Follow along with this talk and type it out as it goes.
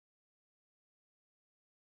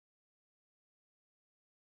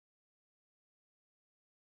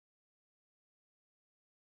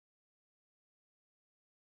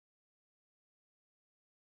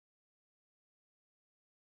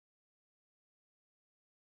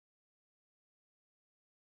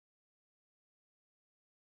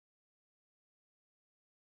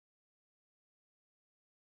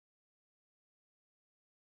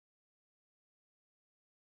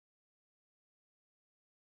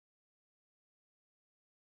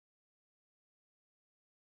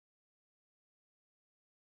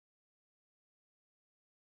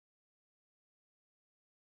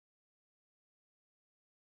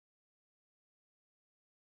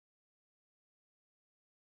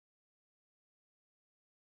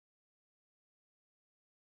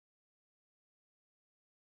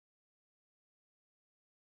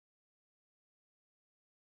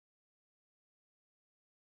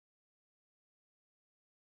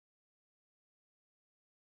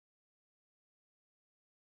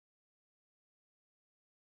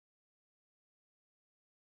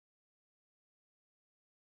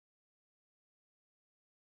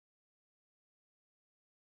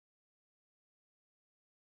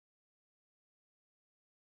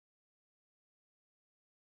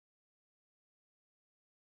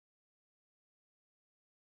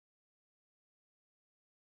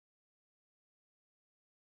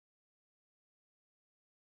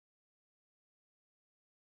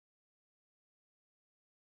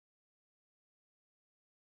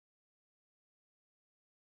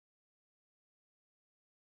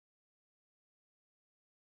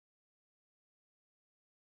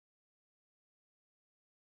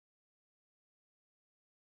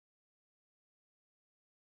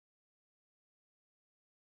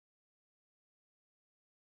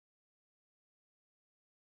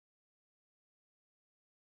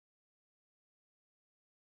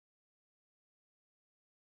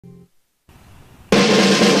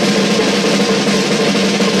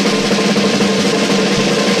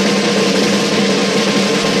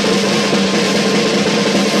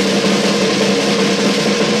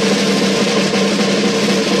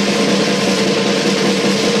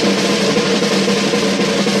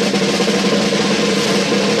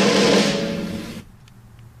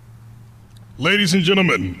Ladies and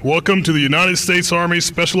gentlemen, welcome to the United States Army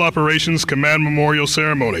Special Operations Command Memorial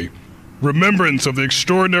Ceremony. Remembrance of the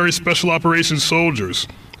extraordinary Special Operations soldiers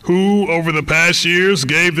who, over the past years,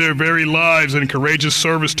 gave their very lives in courageous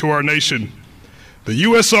service to our nation. The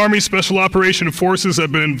U.S. Army Special Operations Forces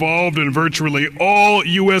have been involved in virtually all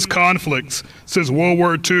U.S. conflicts since World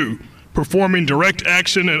War II, performing direct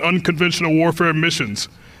action and unconventional warfare missions,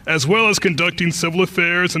 as well as conducting civil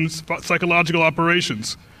affairs and psychological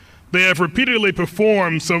operations. They have repeatedly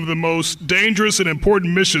performed some of the most dangerous and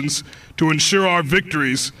important missions to ensure our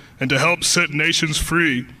victories and to help set nations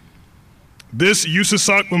free. This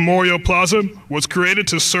USASOC Memorial Plaza was created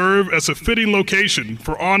to serve as a fitting location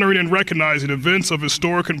for honoring and recognizing events of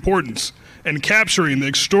historic importance and capturing the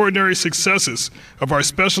extraordinary successes of our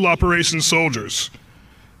Special Operations soldiers.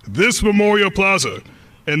 This Memorial Plaza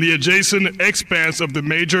and the adjacent expanse of the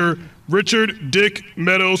Major Richard Dick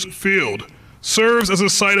Meadows Field serves as a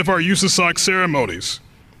site of our USASOC ceremonies,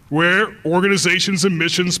 where organizations and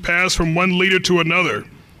missions pass from one leader to another,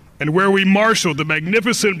 and where we marshal the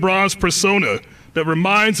magnificent bronze persona that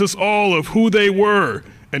reminds us all of who they were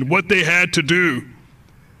and what they had to do.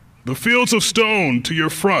 The fields of stone to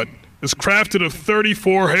your front is crafted of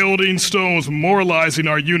 34 heralding stones memorializing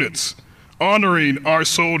our units, honoring our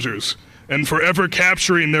soldiers, and forever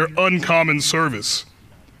capturing their uncommon service.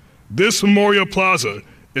 This Memorial Plaza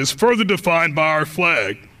is further defined by our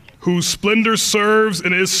flag, whose splendor serves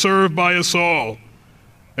and is served by us all.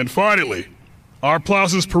 And finally, our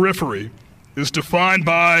plaza's periphery is defined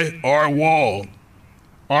by our wall,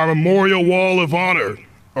 our memorial wall of honor,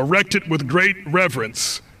 erected with great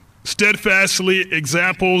reverence, steadfastly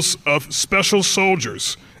examples of special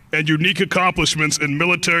soldiers and unique accomplishments in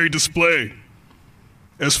military display.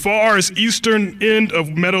 As far as eastern end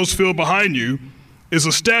of Meadows Field behind you is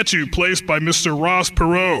a statue placed by Mr. Ross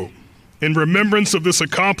Perot in remembrance of this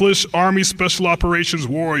accomplished Army Special Operations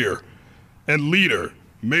warrior and leader,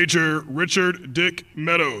 Major Richard Dick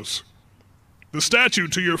Meadows. The statue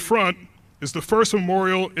to your front is the first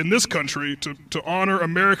memorial in this country to honor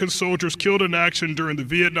American soldiers killed in action during the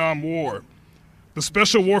Vietnam War. The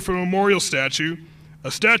Special Warfare Memorial Statue,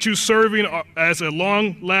 a statue serving as a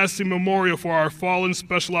long-lasting memorial for our fallen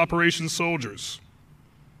Special Operations soldiers.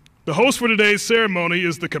 The host for today's ceremony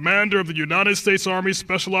is the Commander of the United States Army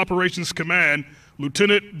Special Operations Command,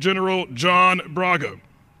 Lieutenant General John Bragg.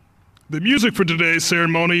 The music for today's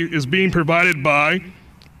ceremony is being provided by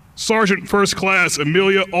Sergeant First Class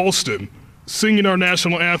Amelia Alston, singing our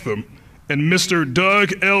national anthem, and Mr.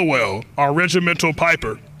 Doug Elwell, our regimental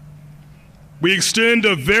piper. We extend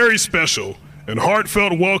a very special and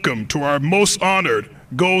heartfelt welcome to our most honored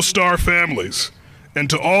Gold Star families and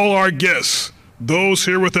to all our guests, those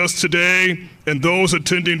here with us today and those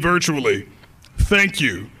attending virtually. Thank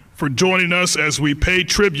you for joining us as we pay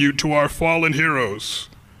tribute to our fallen heroes.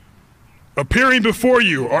 Appearing before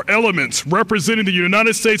you are elements representing the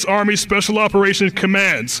United States Army Special Operations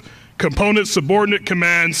Commands, component subordinate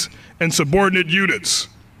commands, and subordinate units.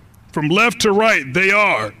 From left to right, they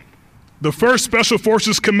are the 1st Special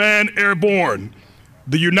Forces Command Airborne,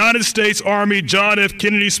 the United States Army John F.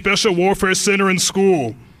 Kennedy Special Warfare Center and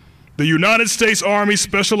School, the United States Army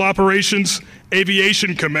Special Operations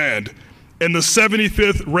Aviation Command, and the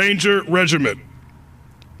 75th Ranger Regiment.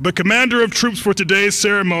 The commander of troops for today's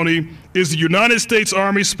ceremony is the United States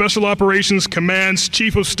Army Special Operations Command's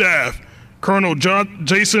Chief of Staff, Colonel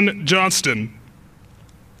Jason Johnston.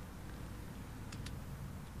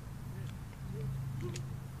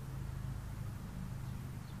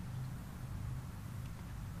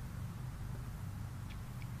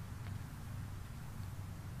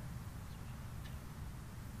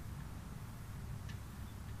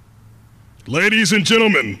 Ladies and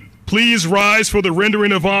gentlemen, please rise for the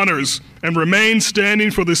rendering of honors and remain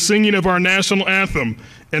standing for the singing of our national anthem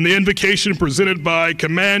and the invocation presented by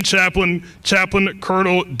Command Chaplain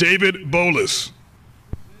Colonel David Bolus.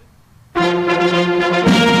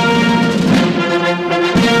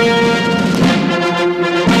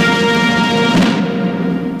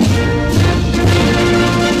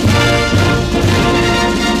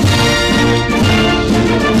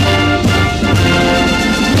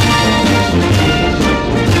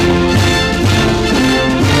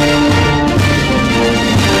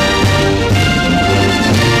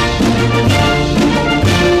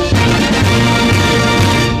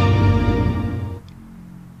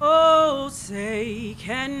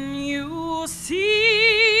 Can you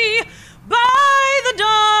see by the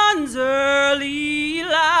dawn's early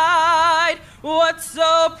light what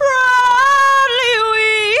so proudly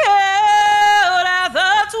we held at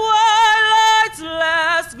the twilight's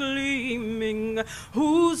last gleaming,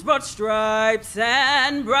 whose broad stripes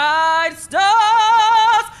and bright stars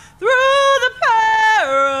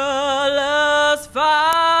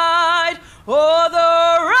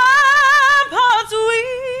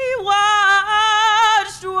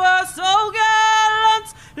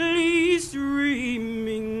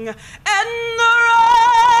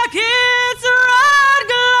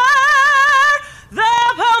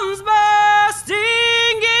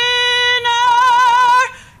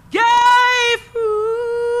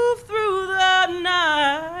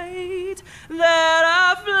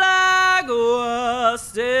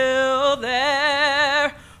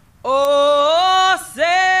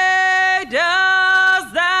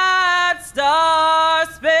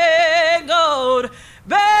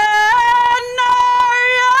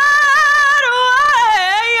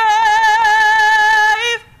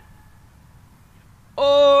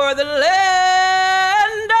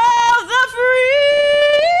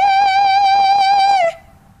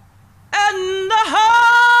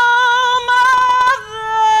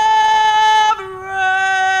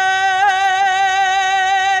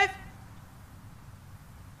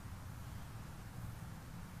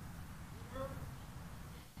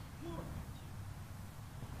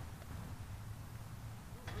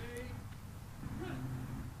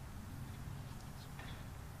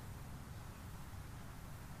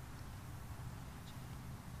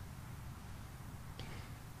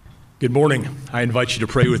Good morning. I invite you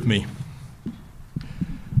to pray with me.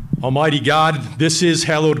 Almighty God, this is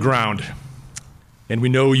hallowed ground, and we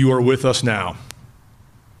know you are with us now.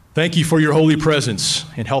 Thank you for your holy presence,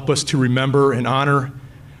 and help us to remember and honor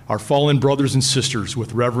our fallen brothers and sisters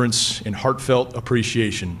with reverence and heartfelt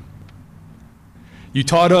appreciation. You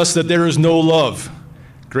taught us that there is no love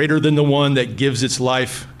greater than the one that gives its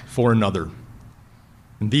life for another.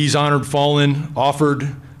 And these honored fallen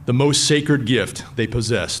offered the most sacred gift they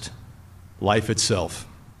possessed, life itself.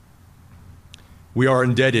 We are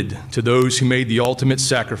indebted to those who made the ultimate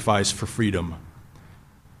sacrifice for freedom.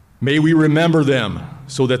 May we remember them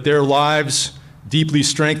so that their lives deeply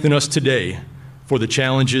strengthen us today for the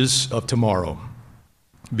challenges of tomorrow.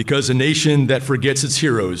 Because a nation that forgets its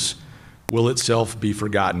heroes will itself be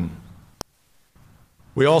forgotten.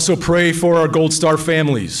 We also pray for our Gold Star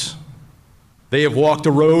families. They have walked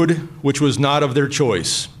a road which was not of their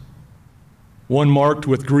choice, one marked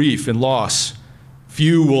with grief and loss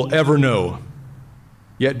few will ever know.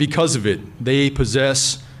 Yet because of it, they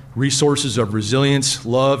possess resources of resilience,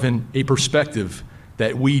 love, and a perspective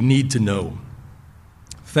that we need to know.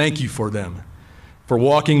 Thank you for them, for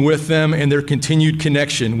walking with them and their continued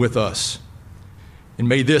connection with us. And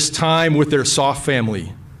may this time with their soft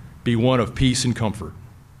family be one of peace and comfort.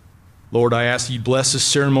 Lord, I ask you bless this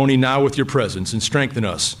ceremony now with your presence and strengthen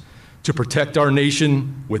us to protect our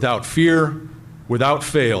nation without fear, without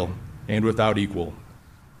fail, and without equal.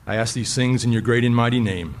 I ask these things in your great and mighty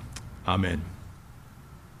name. Amen.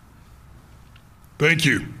 Thank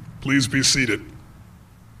you. Please be seated.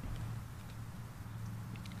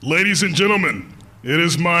 Ladies and gentlemen, it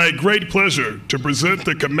is my great pleasure to present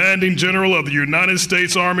the Commanding General of the United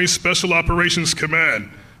States Army Special Operations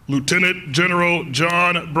Command, Lieutenant General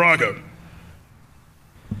John Bragg.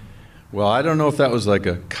 Well, I don't know if that was like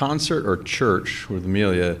a concert or church with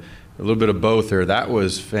Amelia. A little bit of both there. That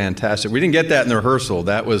was fantastic. We didn't get that in the rehearsal.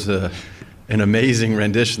 That was an amazing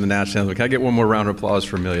rendition of the national anthem. Can I get one more round of applause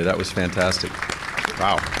for Amelia? That was fantastic.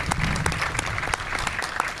 Wow.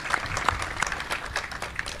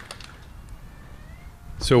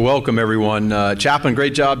 So welcome, everyone. Chaplain,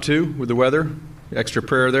 great job, too, with the weather. Extra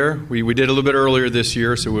prayer there. We did a little bit earlier this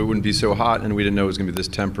year, so it wouldn't be so hot, and we didn't know it was going to be this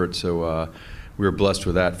temperate, so we were blessed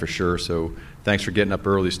with that for sure. So thanks for getting up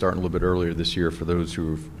early, starting a little bit earlier this year for those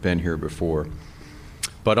who have been here before.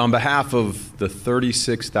 But on behalf of the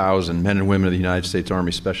 36,000 men and women of the United States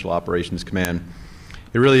Army Special Operations Command,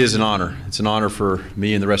 it really is an honor. It's an honor for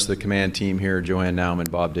me and the rest of the command team here, Joanne Nauman,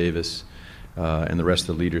 Bob Davis, and the rest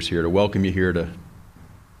of the leaders here, to welcome you here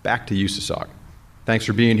back to USASOC. Thanks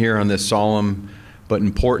for being here on this solemn but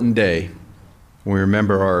important day when we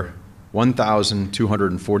remember our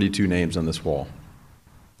 1,242 names on this wall.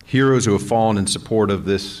 Heroes who have fallen in support of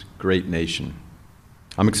this great nation.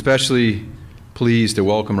 I'm especially pleased to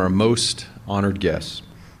welcome our most honored guests,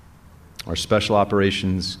 our Special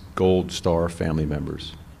Operations Gold Star family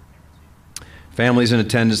members. Families in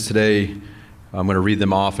attendance today, I'm going to read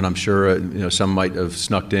them off, and I'm sure some might have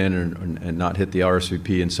snuck in and not hit the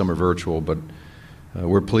RSVP, and some are virtual, but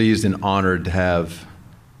we're pleased and honored to have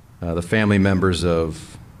the family members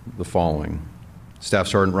of the following: Staff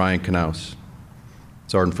Sergeant Ryan Knaus,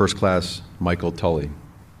 Sergeant First Class Michael Tully,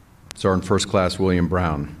 Sergeant First Class William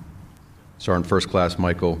Brown, Sergeant First Class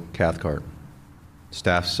Michael Cathcart,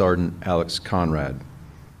 Staff Sergeant Alex Conrad,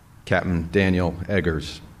 Captain Daniel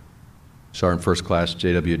Eggers, Sergeant First Class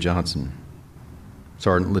J.W. Johnson,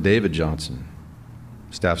 Sergeant LaDavid Johnson,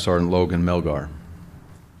 Staff Sergeant Logan Melgar,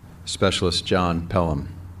 Specialist John Pelham,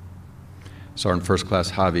 Sergeant First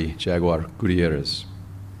Class Javi Jaguar Gutierrez,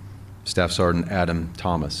 Staff Sergeant Adam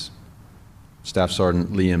Thomas, Staff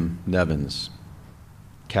Sergeant Liam Nevins,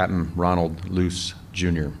 Captain Ronald Luce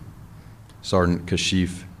Jr., Sergeant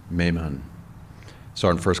Kashif Maiman,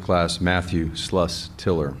 Sergeant First Class Matthew Sluss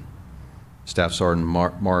Tiller, Staff Sergeant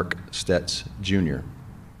Mark Stetz Jr.,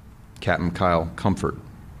 Captain Kyle Comfort,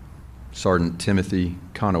 Sergeant Timothy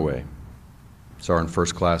Conaway, Sergeant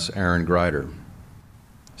First Class Aaron Grider,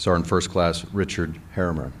 Sergeant First Class Richard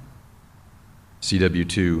Harrimer,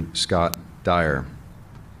 CW2 Scott Dyer,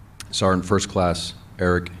 Sergeant First Class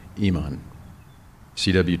Eric Eamon,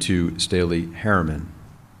 CW2 Staley Harriman,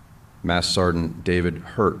 Master Sergeant David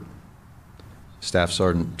Hurt, Staff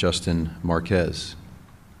Sergeant Justin Marquez,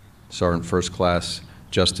 Sergeant First Class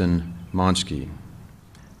Justin Monsky,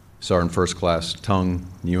 Sergeant First Class Tung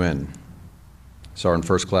Nguyen, Sergeant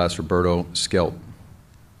First Class Roberto Skelt,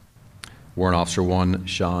 Warrant Officer 1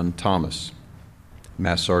 Sean Thomas,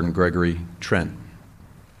 Master Sergeant Gregory Trent,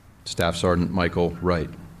 Staff Sergeant Michael Wright,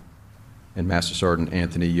 and Master Sergeant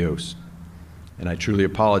Anthony Yost. And I truly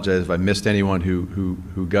apologize if I missed anyone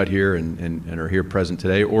who got here and are here present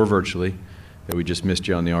today or virtually, that we just missed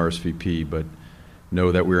you on the RSVP. But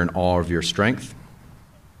know that we're in awe of your strength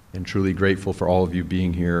and truly grateful for all of you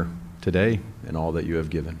being here today and all that you have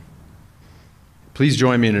given. Please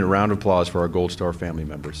join me in a round of applause for our Gold Star family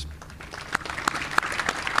members.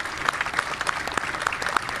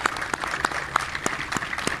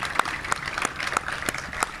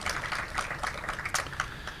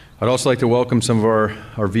 I'd also like to welcome some of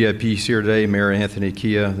our VIPs here today, Mayor Anthony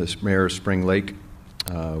Kia, the Mayor of Spring Lake.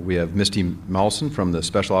 We have Misty Malson from the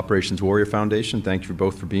Special Operations Warrior Foundation. Thank you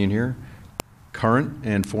both for being here. Current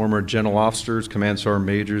and former general officers, command sergeant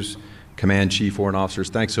majors, command chief, warrant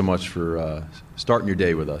officers, thanks so much for starting your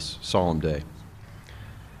day with us, solemn day.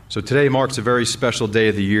 So today marks a very special day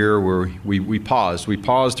of the year where we pause. We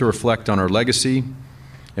pause to reflect on our legacy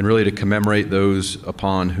and really to commemorate those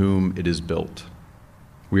upon whom it is built.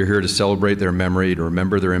 We are here to celebrate their memory, to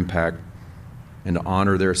remember their impact, and to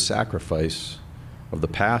honor their sacrifice of the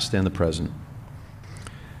past and the present.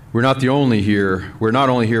 We're not only here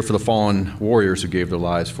for the fallen warriors who gave their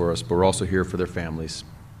lives for us, but we're also here for their families,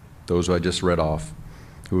 those who I just read off,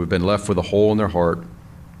 who have been left with a hole in their heart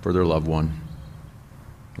for their loved one.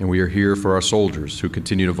 And we are here for our soldiers who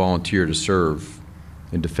continue to volunteer to serve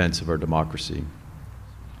in defense of our democracy.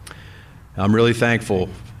 I'm really thankful,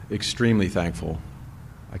 extremely thankful.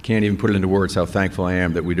 I can't even put it into words how thankful I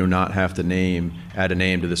am that we do not have to add a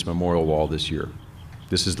name to this memorial wall this year.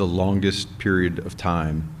 This is the longest period of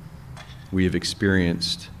time we have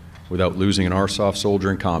experienced without losing an RSOF soldier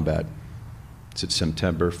in combat since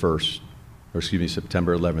September 11th,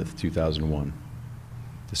 2001.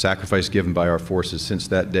 The sacrifice given by our forces since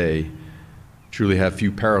that day truly have few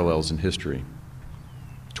parallels in history.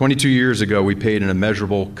 22 years ago, we paid an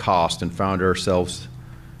immeasurable cost and found ourselves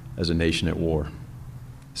as a nation at war.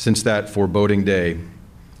 Since that foreboding day,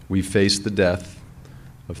 we faced the death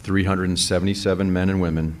of 377 men and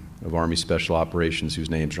women of Army Special Operations whose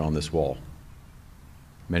names are on this wall.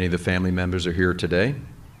 Many of the family members are here today,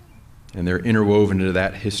 and they're interwoven into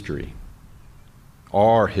that history,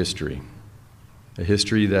 our history, a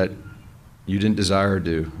history that you didn't desire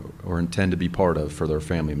to or intend to be part of for their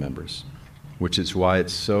family members, which is why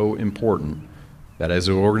it's so important that as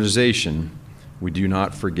an organization, we do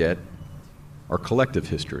not forget our collective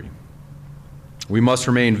history. We must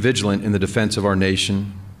remain vigilant in the defense of our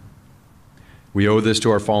nation. We owe this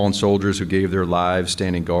to our fallen soldiers who gave their lives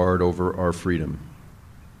standing guard over our freedom.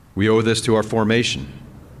 We owe this to our formation,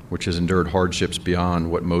 which has endured hardships beyond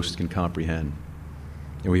what most can comprehend.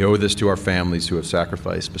 And we owe this to our families who have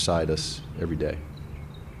sacrificed beside us every day.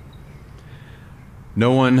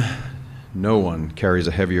 No one carries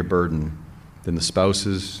a heavier burden than the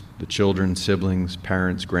spouses, the children, siblings,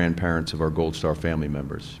 parents, grandparents of our Gold Star family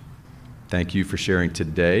members. Thank you for sharing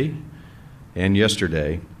today and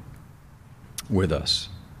yesterday with us.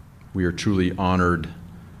 We are truly honored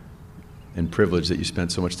and privileged that you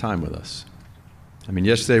spent so much time with us. I mean,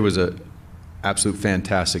 yesterday was an absolute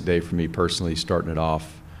fantastic day for me personally, starting it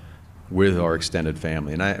off with our extended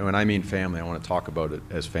family. And when I mean family, I want to talk about it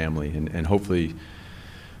as family, and hopefully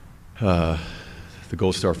the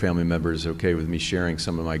Gold Star family members okay with me sharing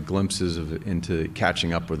some of my glimpses into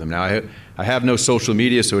catching up with them. Now, I have no social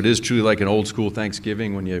media, so it is truly like an old school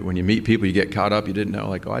Thanksgiving when you meet people, you get caught up, you didn't know,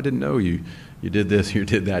 like, oh, I didn't know you did this, you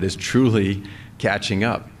did that. It's truly catching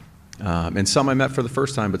up. And some I met for the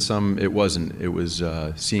first time, but some it wasn't. It was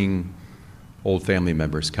seeing old family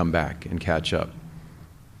members come back and catch up.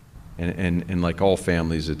 And like all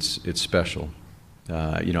families, it's special.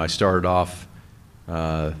 I started off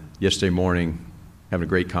yesterday morning having a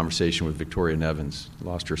great conversation with Victoria Nevins,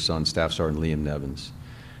 lost her son, Staff Sergeant Liam Nevins,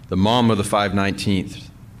 the mom of the 519th,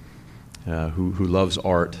 who loves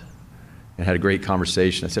art, and had a great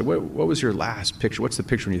conversation. I said, what was your last picture? What's the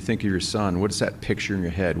picture when you think of your son? What is that picture in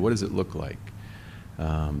your head? What does it look like?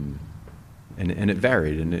 And it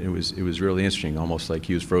varied, and it was really interesting, almost like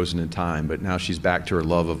he was frozen in time. But now she's back to her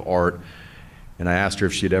love of art. And I asked her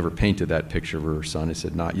if she had ever painted that picture of her son. I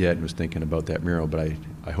said, not yet, and was thinking about that mural, but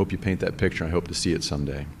I hope you paint that picture, and I hope to see it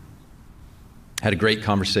someday. Had a great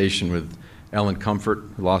conversation with Ellen Comfort,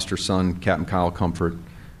 who lost her son, Captain Kyle Comfort.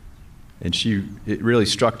 And it really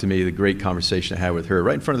struck to me the great conversation I had with her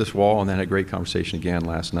right in front of this wall, and then had a great conversation again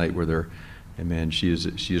last night with her. And man, she is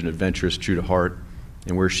an adventurous, true to heart,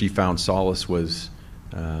 and where she found solace was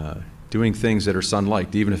doing things that her son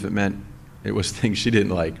liked, even if it meant it was things she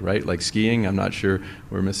didn't like, right? Like skiing. I'm not sure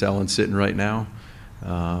where Miss Ellen's sitting right now.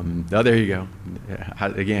 Oh, there you go.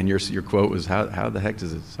 Again, your quote was, how the heck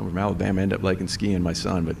does someone from Alabama end up liking skiing, my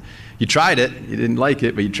son? But you tried it. You didn't like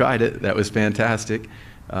it, but you tried it. That was fantastic.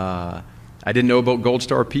 I didn't know about Gold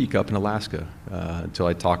Star Peak up in Alaska until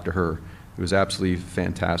I talked to her. It was absolutely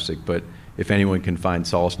fantastic, but if anyone can find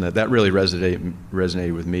solace in that, that really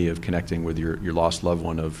resonated with me, of connecting with your lost loved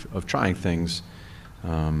one, of trying things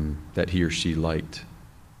that he or she liked.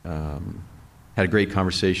 Had a great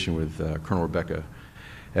conversation with Colonel Rebecca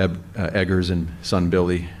Eggers and son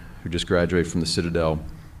Billy, who just graduated from the Citadel.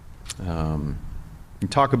 And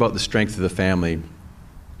talk about the strength of the family.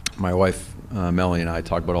 My wife Melanie and I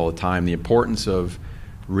talk about all the time the importance of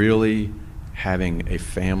really having a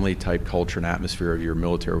family type culture and atmosphere of your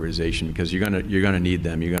military organization, because you're gonna need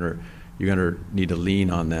them. You're gonna need to lean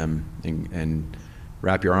on them and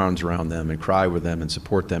wrap your arms around them and cry with them and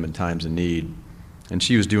support them in times of need. And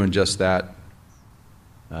she was doing just that,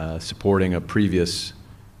 supporting a previous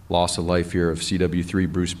loss of life here of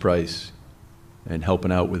CW3 Bruce Price, and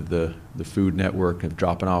helping out with the food network and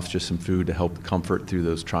dropping off just some food to help comfort through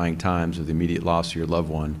those trying times of the immediate loss of your loved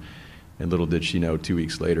one. And little did she know, 2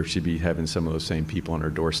 weeks later, she'd be having some of those same people on her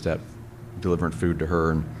doorstep, delivering food to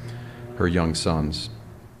her and her young sons.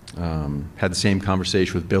 Had the same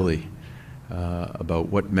conversation with Billy about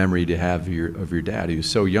what memory do you have of your dad. He was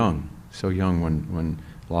so young when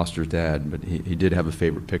lost her dad, but he did have a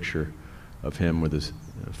favorite picture of him with his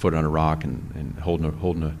foot on a rock and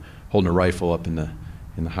holding a rifle up in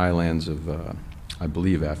the highlands of, I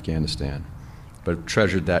believe, Afghanistan. But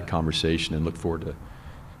treasured that conversation and look forward to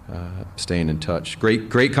staying in touch.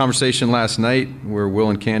 Great conversation last night where Will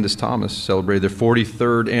and Candace Thomas celebrated their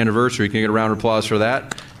 43rd anniversary. Can you get a round of applause for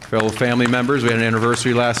that? Fellow family members, we had an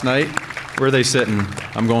anniversary last night. Where are they sitting?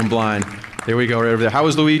 I'm going blind. There we go, right over there. How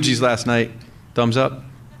was Luigi's last night? Thumbs up?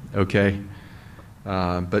 Okay.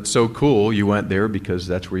 But so cool you went there, because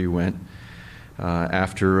that's where you went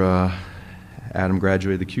after Adam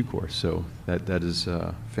graduated the Q course. So that is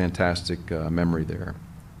a fantastic memory there.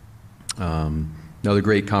 Another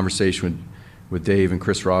great conversation with Dave and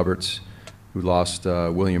Chris Roberts, who lost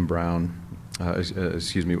William Brown,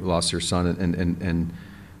 lost their son, and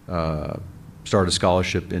started a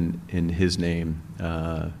scholarship in his name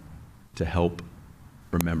to help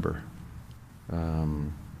remember.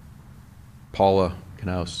 Paula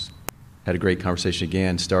Knaus had a great conversation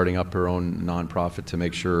again, starting up her own nonprofit to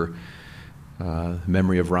make sure the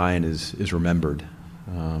memory of Ryan is remembered,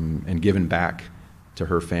 and given back to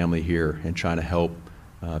her family here, and trying to help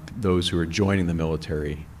those who are joining the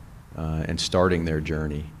military and starting their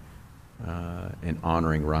journey and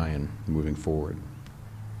honoring Ryan moving forward.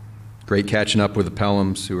 Great catching up with the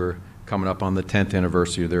Pelhams, who are coming up on the 10th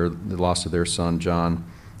anniversary of the loss of their son, John.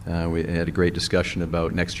 We had a great discussion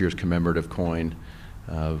about next year's commemorative coin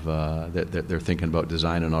that they're thinking about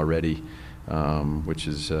designing already, which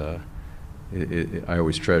is I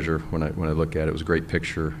always treasure when I look at it. It was a great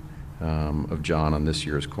picture of John on this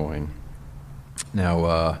year's coin.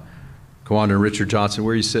 Now, Commander Richard Johnson,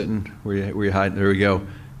 where are you sitting? Where are you hiding? There we go.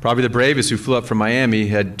 Probably the bravest, who flew up from Miami,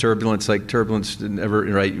 had turbulence like turbulence never,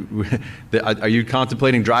 right? Are you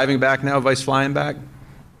contemplating driving back now, vice flying back?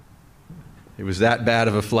 It was that bad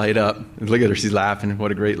of a flight up. Look at her, she's laughing.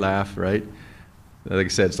 What a great laugh, right? Like I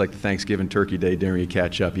said, it's like the Thanksgiving Turkey Day dinner. You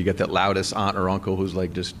catch up. You got that loudest aunt or uncle who's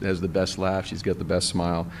like just has the best laugh. She's got the best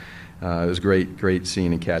smile. It was great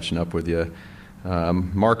seeing and catching up with you.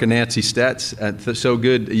 Mark and Nancy Stetz, so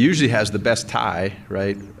good. It usually has the best tie,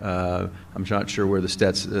 right? I'm not sure where the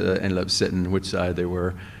Stetz ended up sitting, which side they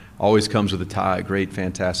were. Always comes with a tie, great,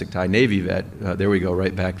 fantastic tie. Navy vet, there we go,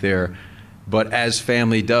 right back there. But as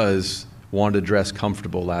family does, wanted to dress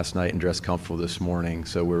comfortable last night and dress comfortable this morning.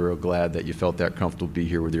 So we're real glad that you felt that comfortable to be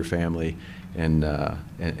here with your family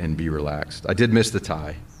and be relaxed. I did miss the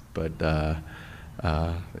tie, but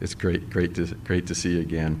it's great to see you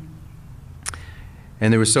again.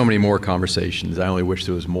 And there was so many more conversations. I only wish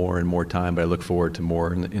there was more and more time, but I look forward to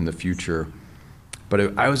more in the future.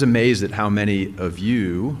 But I was amazed at how many of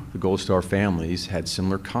you, the Gold Star families, had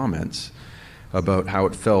similar comments about how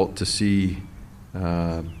it felt to see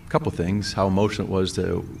a couple things, how emotional it was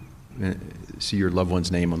to see your loved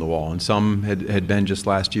one's name on the wall. And some had been just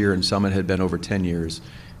last year, and some had been over 10 years,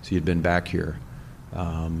 so you'd been back here.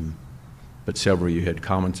 But several of you had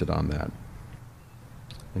commented on that.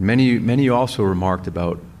 And many of you also remarked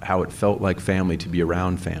about how it felt like family to be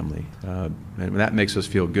around family. And that makes us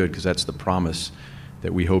feel good, because that's the promise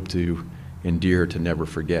that we hope to endear, to never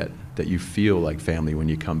forget, that you feel like family when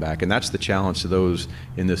you come back. And that's the challenge to those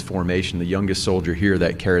in this formation, the youngest soldier here,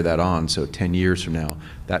 that carry that on. So 10 years from now,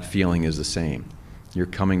 that feeling is the same. You're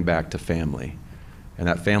coming back to family. And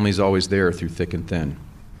that family's always there through thick and thin.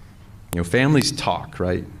 You know, families talk,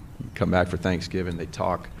 right? You come back for Thanksgiving, they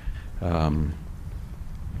talk.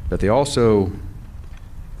 But they also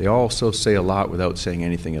say a lot without saying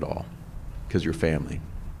anything at all. because you're family.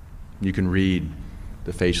 You can read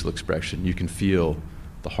the facial expression. You can feel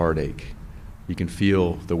the heartache. You can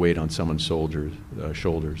feel the weight on someone's shoulders. But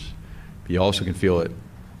you also can feel it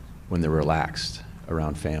when they're relaxed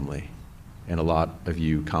around family. And a lot of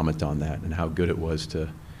you comment on that and how good it was to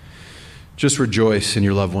just rejoice in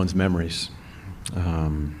your loved ones' memories.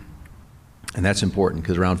 And that's important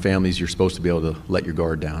because around families, you're supposed to be able to let your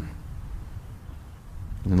guard down.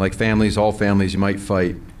 And like families, all families, you might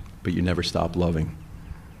fight, but you never stop loving.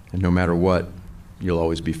 And no matter what, you'll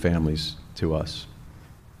always be families to us.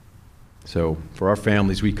 So for our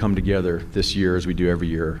families, we come together this year, as we do every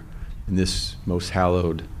year, in this most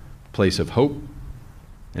hallowed place of hope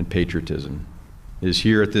and patriotism. It is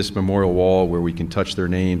here at this memorial wall where we can touch their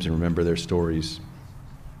names and remember their stories.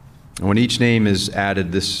 And when each name is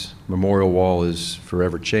added, this memorial wall is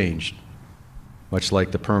forever changed. Much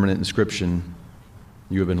like the permanent inscription,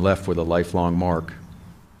 you have been left with a lifelong mark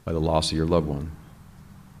by the loss of your loved one.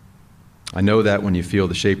 I know that when you feel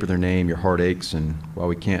the shape of their name, your heart aches, and while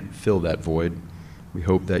we can't fill that void, we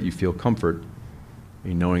hope that you feel comfort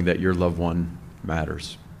in knowing that your loved one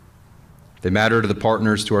matters. They matter to the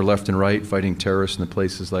partners to our left and right fighting terrorists in the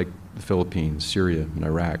places like the Philippines, Syria, and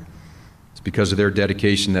Iraq. It's because of their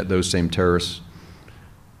dedication that those same terrorists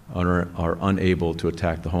are unable to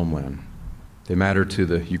attack the homeland. They matter to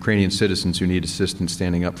the Ukrainian citizens who need assistance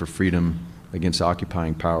standing up for freedom against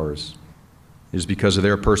occupying powers. It is because of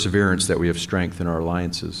their perseverance that we have strength in our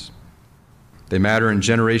alliances. They matter in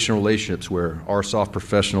generational relationships where USASOC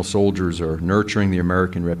professional soldiers are nurturing the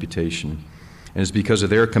American reputation. And it's because of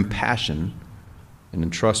their compassion and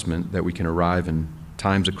entrustment that we can arrive in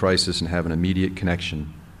times of crisis and have an immediate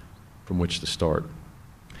connection from which to start.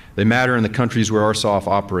 They matter in the countries where USASOC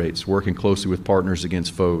operates, working closely with partners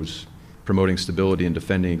against foes, promoting stability and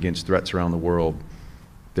defending against threats around the world.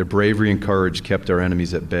 Their bravery and courage kept our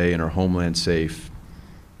enemies at bay and our homeland safe.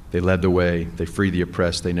 They led the way. They freed the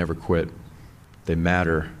oppressed. They never quit. They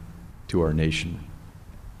matter to our nation.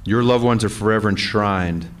 Your loved ones are forever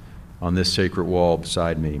enshrined on this sacred wall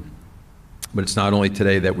beside me. But it's not only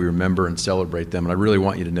today that we remember and celebrate them, and I really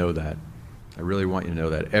want you to know that. I really want you to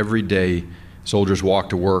know that. Every day, soldiers walk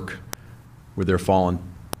to work with their fallen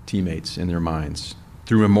teammates in their minds.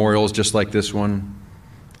 Through memorials just like this one,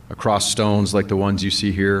 across stones like the ones you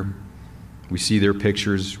see here, we see their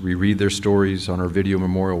pictures, we read their stories on our video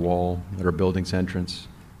memorial wall at our building's entrance.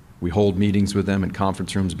 We hold meetings with them in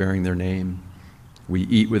conference rooms bearing their name. We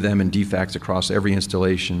eat with them in defects across every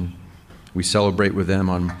installation. We celebrate with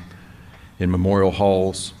them in memorial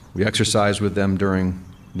halls. We exercise with them during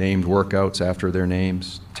named workouts after their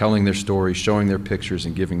names, telling their stories, showing their pictures,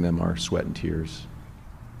 and giving them our sweat and tears.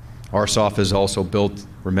 USASOC has also built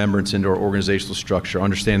remembrance into our organizational structure.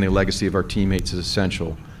 Understanding the legacy of our teammates is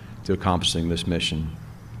essential to accomplishing this mission.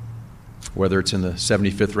 Whether it's in the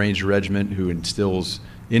 75th Ranger Regiment, who instills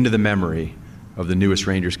into the memory of the newest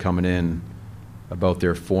Rangers coming in about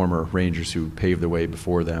their former Rangers who paved the way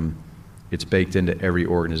before them, it's baked into every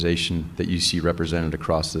organization that you see represented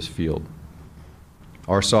across this field.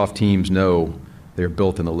 USASOC teams know they're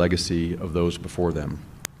built in the legacy of those before them.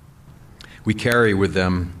 We carry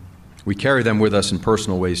them with us in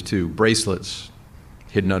personal ways too. Bracelets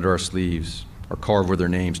hidden under our sleeves are carved with their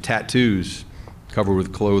names. Tattoos covered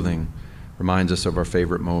with clothing reminds us of our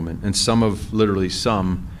favorite moment. And literally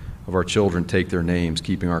some of our children take their names,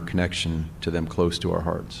 keeping our connection to them close to our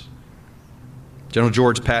hearts. General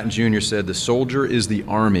George Patton Jr. said, "The soldier is the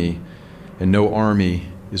army, and no army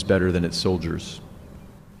is better than its soldiers."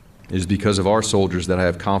 It is because of our soldiers that I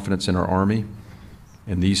have confidence in our army,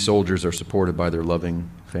 and these soldiers are supported by their loving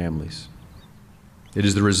families. It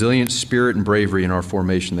is the resilient spirit and bravery in our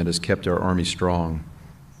formation that has kept our army strong.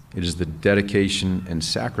 It is the dedication and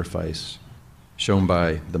sacrifice shown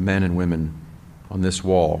by the men and women on this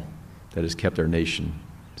wall that has kept our nation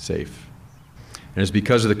safe. And it's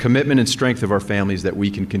because of the commitment and strength of our families that we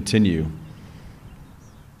can continue.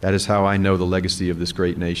 That is how I know the legacy of this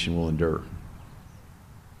great nation will endure.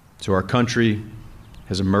 So our country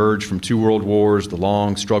has emerged from 2 world wars, the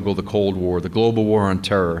long struggle, the Cold War, the global war on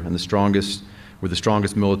terror, and we're the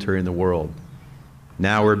strongest military in the world.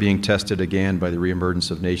 Now we're being tested again by the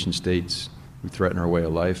reemergence of nation states who threaten our way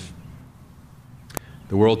of life.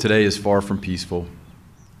 The world today is far from peaceful.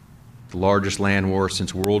 The largest land war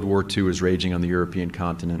since World War II is raging on the European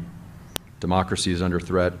continent. Democracy is under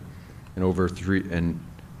threat, and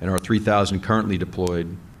our 3,000 currently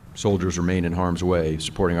deployed soldiers remain in harm's way,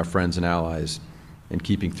 supporting our friends and allies and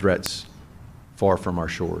keeping threats far from our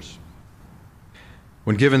shores.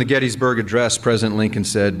 When given the Gettysburg Address, President Lincoln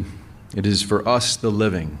said, "It is for us, the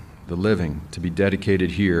living, to be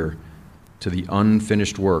dedicated here to the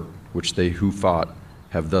unfinished work which they who fought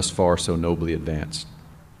have thus far so nobly advanced.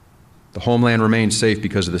 The homeland remains safe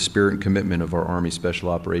because of the spirit and commitment of our Army Special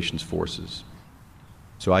Operations Forces.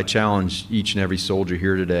 So I challenge each and every soldier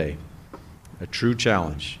here today, a true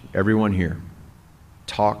challenge, everyone here,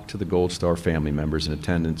 talk to the Gold Star family members in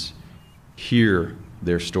attendance, hear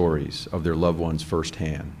their stories of their loved ones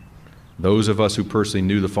firsthand. Those of us who personally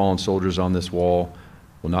knew the fallen soldiers on this wall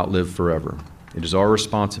will not live forever. It is our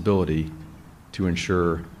responsibility to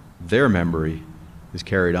ensure their memory is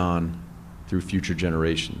carried on through future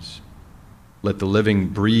generations. Let the living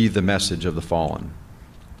breathe the message of the fallen.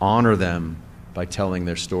 Honor them by telling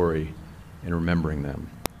their story and remembering them.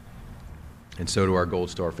 And so to our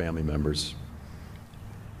Gold Star family members.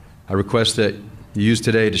 I request that you use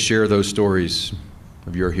today to share those stories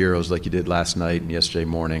of your heroes like you did last night and yesterday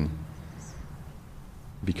morning,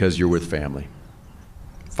 because you're with family.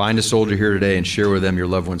 Find a soldier here today and share with them your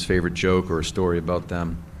loved one's favorite joke or a story about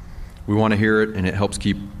them. We want to hear it, and it helps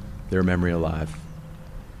keep their memory alive.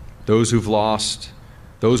 Those we've lost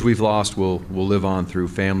will live on through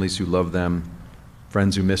families who love them,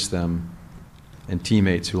 friends who miss them, and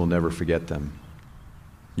teammates who will never forget them.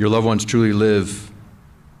 Your loved ones truly lived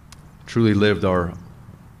our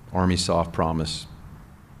Army soft promise.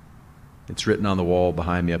 It's written on the wall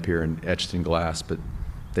behind me up here and etched in glass, but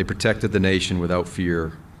they protected the nation without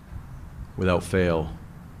fear, without fail,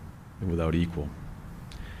 and without equal.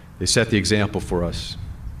 They set the example for us,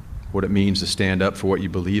 what it means to stand up for what you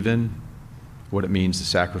believe in, what it means to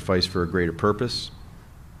sacrifice for a greater purpose,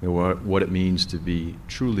 and what it means to be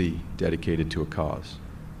truly dedicated to a cause.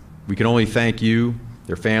 We can only thank you,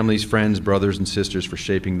 their families, friends, brothers, and sisters for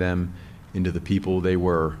shaping them into the people they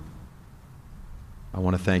were. I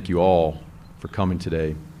want to thank you all for coming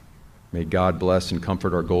today. May God bless and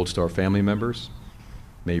comfort our Gold Star family members.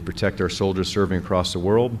 May He protect our soldiers serving across the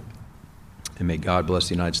world. And may God bless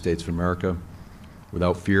the United States of America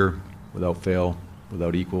without fear, without fail,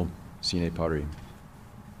 without equal. Sine Pari.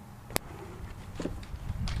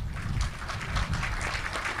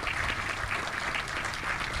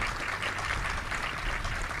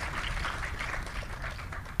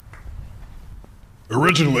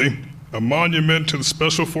 Originally, a monument to the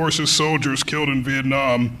Special Forces soldiers killed in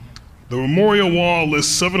Vietnam, the memorial wall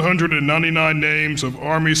lists 799 names of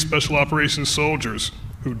Army Special Operations soldiers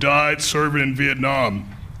who died serving in Vietnam,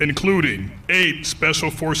 including 8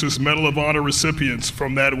 Special Forces Medal of Honor recipients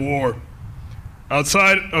from that war.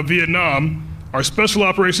 Outside of Vietnam, our Special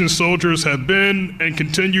Operations soldiers have been and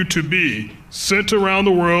continue to be sent around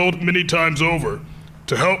the world many times over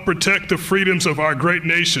to help protect the freedoms of our great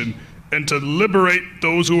nation and to liberate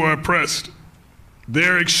those who are oppressed.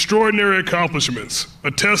 Their extraordinary accomplishments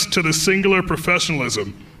attest to the singular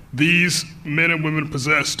professionalism these men and women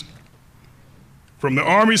possessed. From the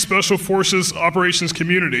Army Special Forces operations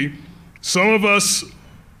community, some of us,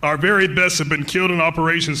 our very best, have been killed in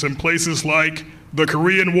operations in places like the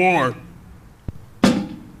Korean War,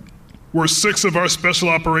 where 6 of our Special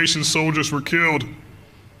Operations soldiers were killed,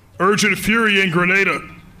 Urgent Fury in Grenada,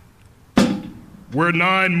 where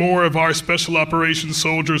 9 more of our Special Operations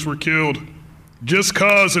soldiers were killed, Just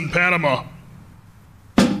Cause in Panama,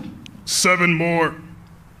 7 more,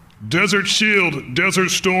 Desert Shield, Desert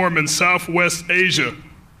Storm in Southwest Asia,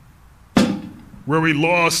 where we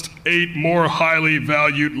lost 8 more highly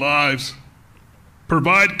valued lives,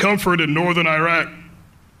 Provide Comfort in Northern Iraq,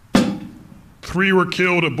 3 were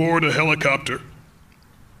killed aboard a helicopter,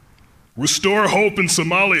 Restore Hope in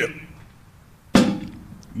Somalia,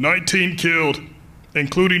 19 killed,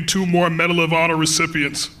 including 2 more Medal of Honor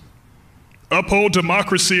recipients, Uphold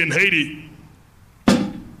Democracy in Haiti,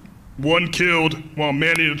 1 killed while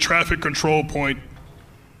manning a traffic control point.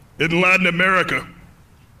 In Latin America,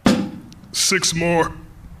 6 more.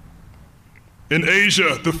 In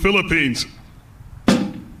Asia, the Philippines,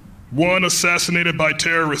 1 assassinated by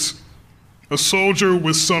terrorists. A soldier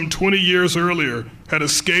with some 20 years earlier had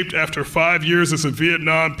escaped after 5 years as a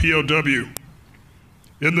Vietnam POW.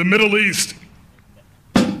 In the Middle East,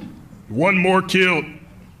 1 more killed.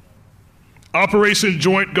 Operation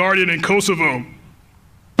Joint Guardian in Kosovo,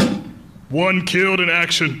 1 killed in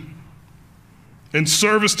action. In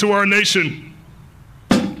service to our nation,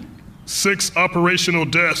 6 operational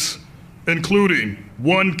deaths, including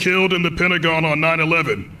 1 killed in the Pentagon on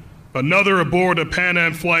 9/11, another aboard a Pan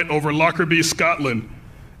Am flight over Lockerbie, Scotland,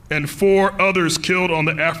 and 4 others killed on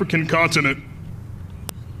the African continent.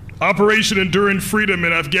 Operation Enduring Freedom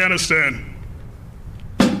in Afghanistan,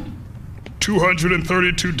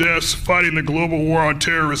 232 deaths fighting the global war on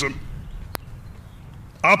terrorism.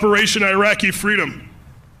 Operation Iraqi Freedom,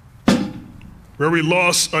 where we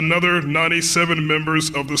lost another 97 members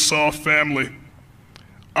of the SOF family.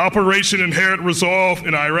 Operation Inherent Resolve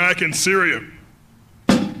in Iraq and Syria,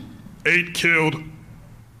 8 killed.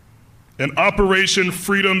 And Operation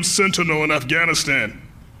Freedom Sentinel in Afghanistan,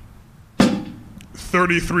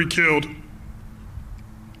 33 killed.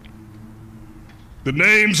 The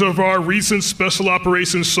names of our recent Special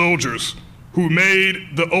Operations soldiers who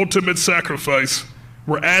made the ultimate sacrifice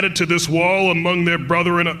were added to this wall among their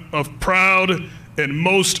brethren of proud and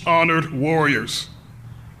most honored warriors.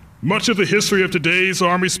 Much of the history of today's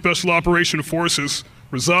Army Special Operations Forces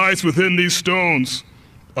resides within these stones,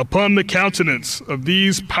 upon the countenance of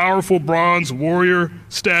these powerful bronze warrior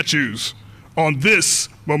statues on this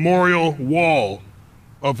memorial wall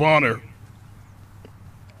of honor.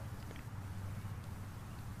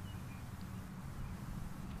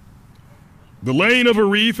 The laying of a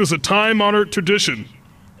wreath is a time-honored tradition.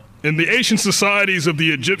 In the ancient societies of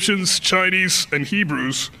the Egyptians, Chinese, and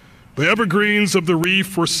Hebrews, the evergreens of the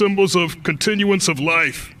wreath were symbols of continuance of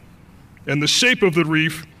life, and the shape of the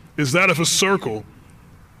wreath is that of a circle,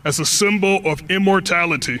 as a symbol of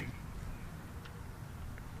immortality.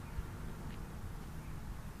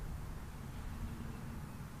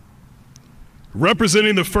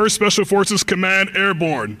 Representing the 1st Special Forces Command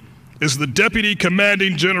Airborne is the Deputy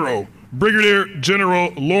Commanding General, Brigadier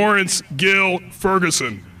General Lawrence Gill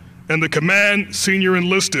Ferguson, and the Command Senior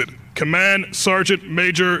Enlisted, Command Sergeant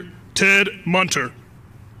Major Ted Munter.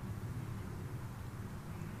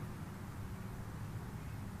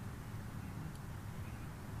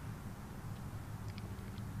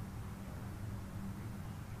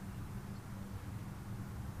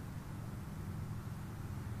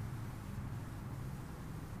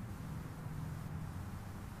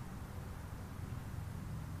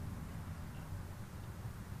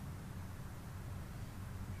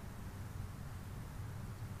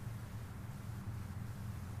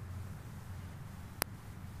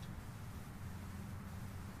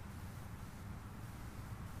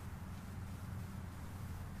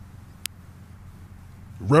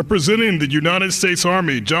 Representing the United States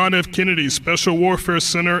Army John F. Kennedy Special Warfare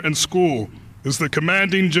Center and School is the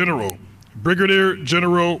Commanding General, Brigadier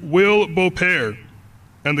General Will Beaupere,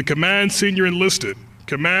 and the Command Senior Enlisted,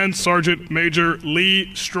 Command Sergeant Major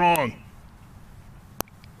Lee Strong.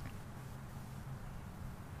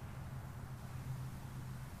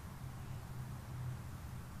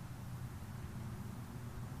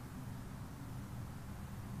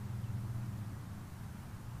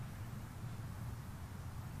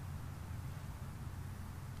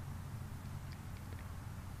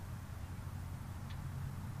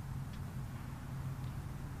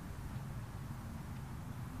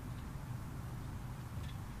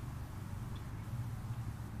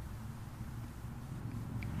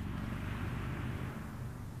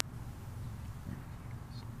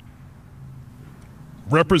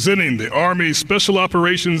 Representing the Army Special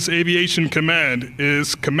Operations Aviation Command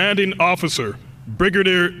is Commanding Officer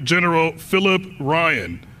Brigadier General Philip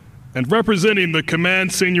Ryan, and representing the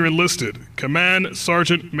Command Senior Enlisted, Command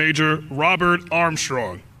Sergeant Major Robert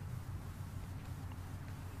Armstrong.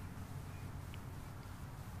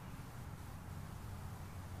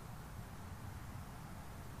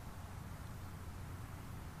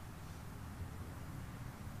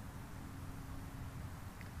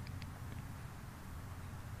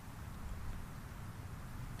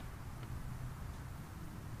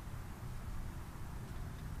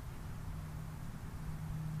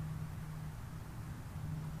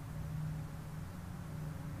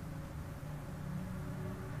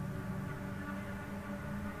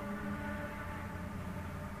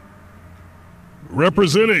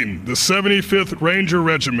 Representing the 75th Ranger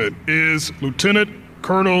Regiment is Lieutenant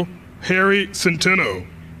Colonel Harry Centeno,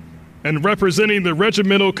 and representing the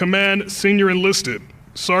Regimental Command Senior Enlisted,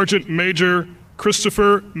 Sergeant Major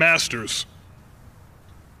Christopher Masters.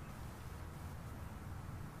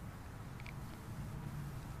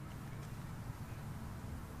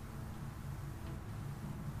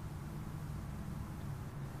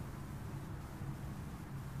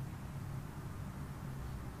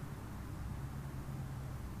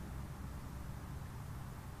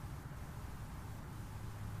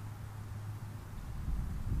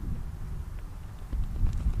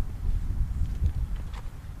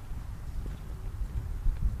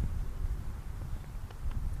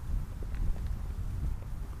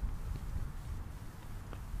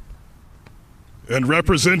 And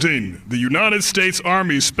representing the United States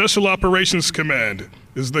Army Special Operations Command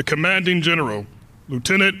is the Commanding General,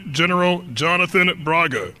 Lieutenant General Jonathan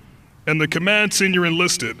Bragg, and the Command Senior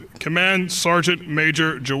Enlisted, Command Sergeant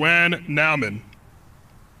Major Joanne Nauman.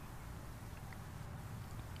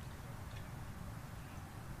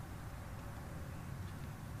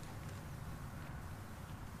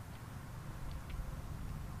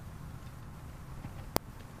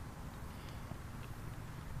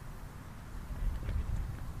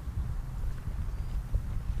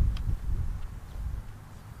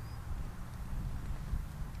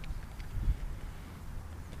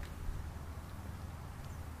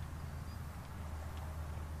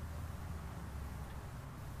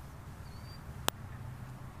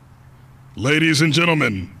 Ladies and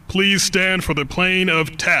gentlemen, please stand for the playing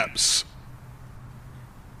of taps.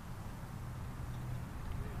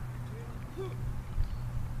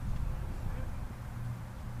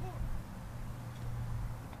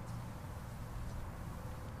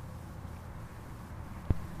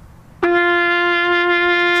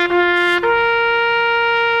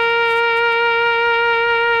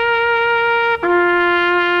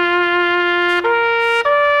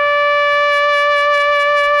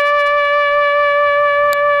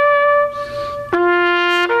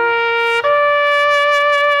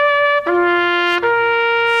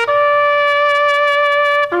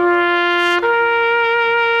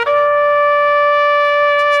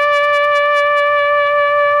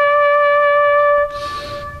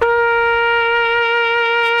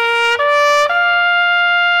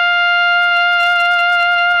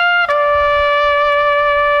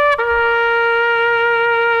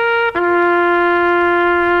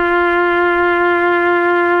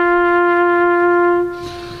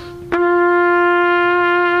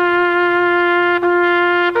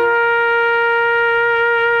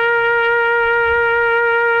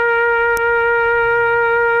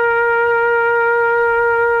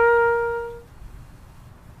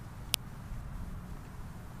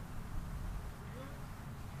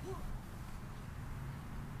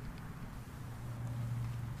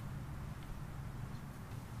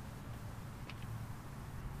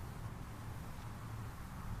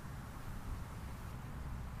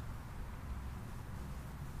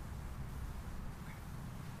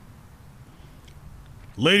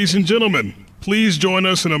 Ladies and gentlemen, please join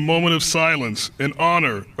us in a moment of silence in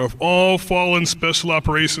honor of all fallen Special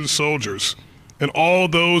Operations soldiers and all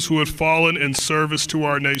those who have fallen in service to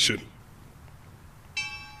our nation.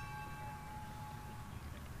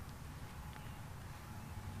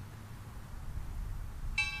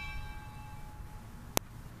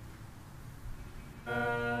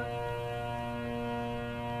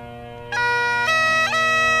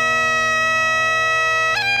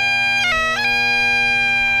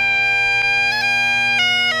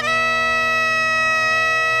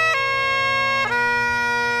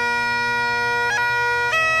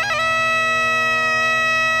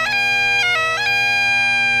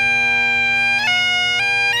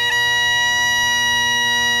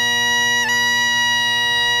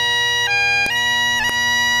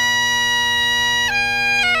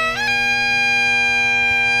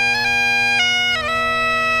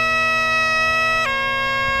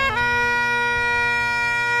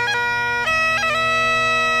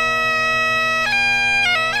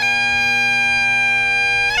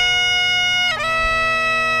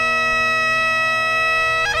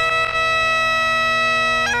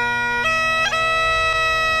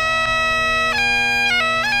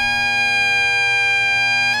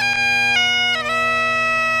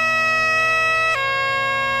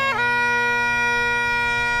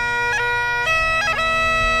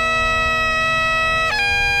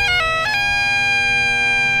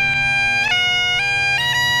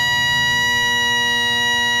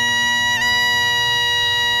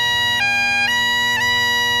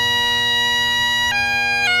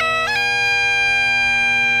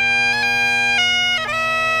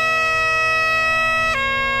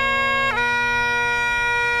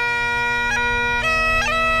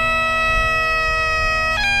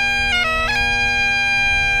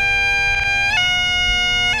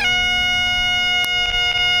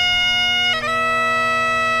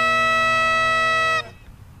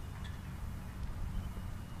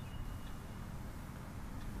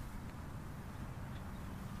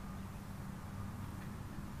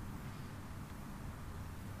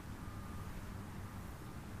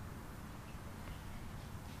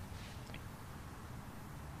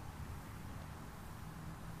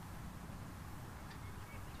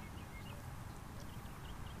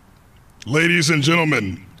 Ladies and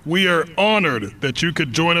gentlemen, we are honored that you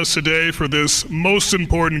could join us today for this most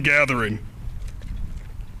important gathering.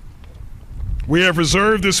 We have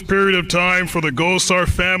reserved this period of time for the Gold Star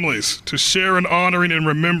families to share in honoring and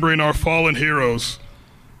remembering our fallen heroes.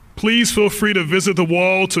 Please feel free to visit the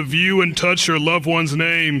wall to view and touch your loved one's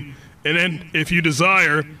name, and then, if you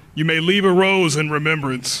desire, you may leave a rose in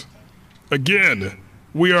remembrance. Again,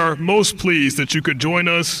 we are most pleased that you could join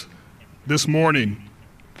us this morning.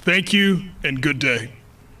 Thank you and good day.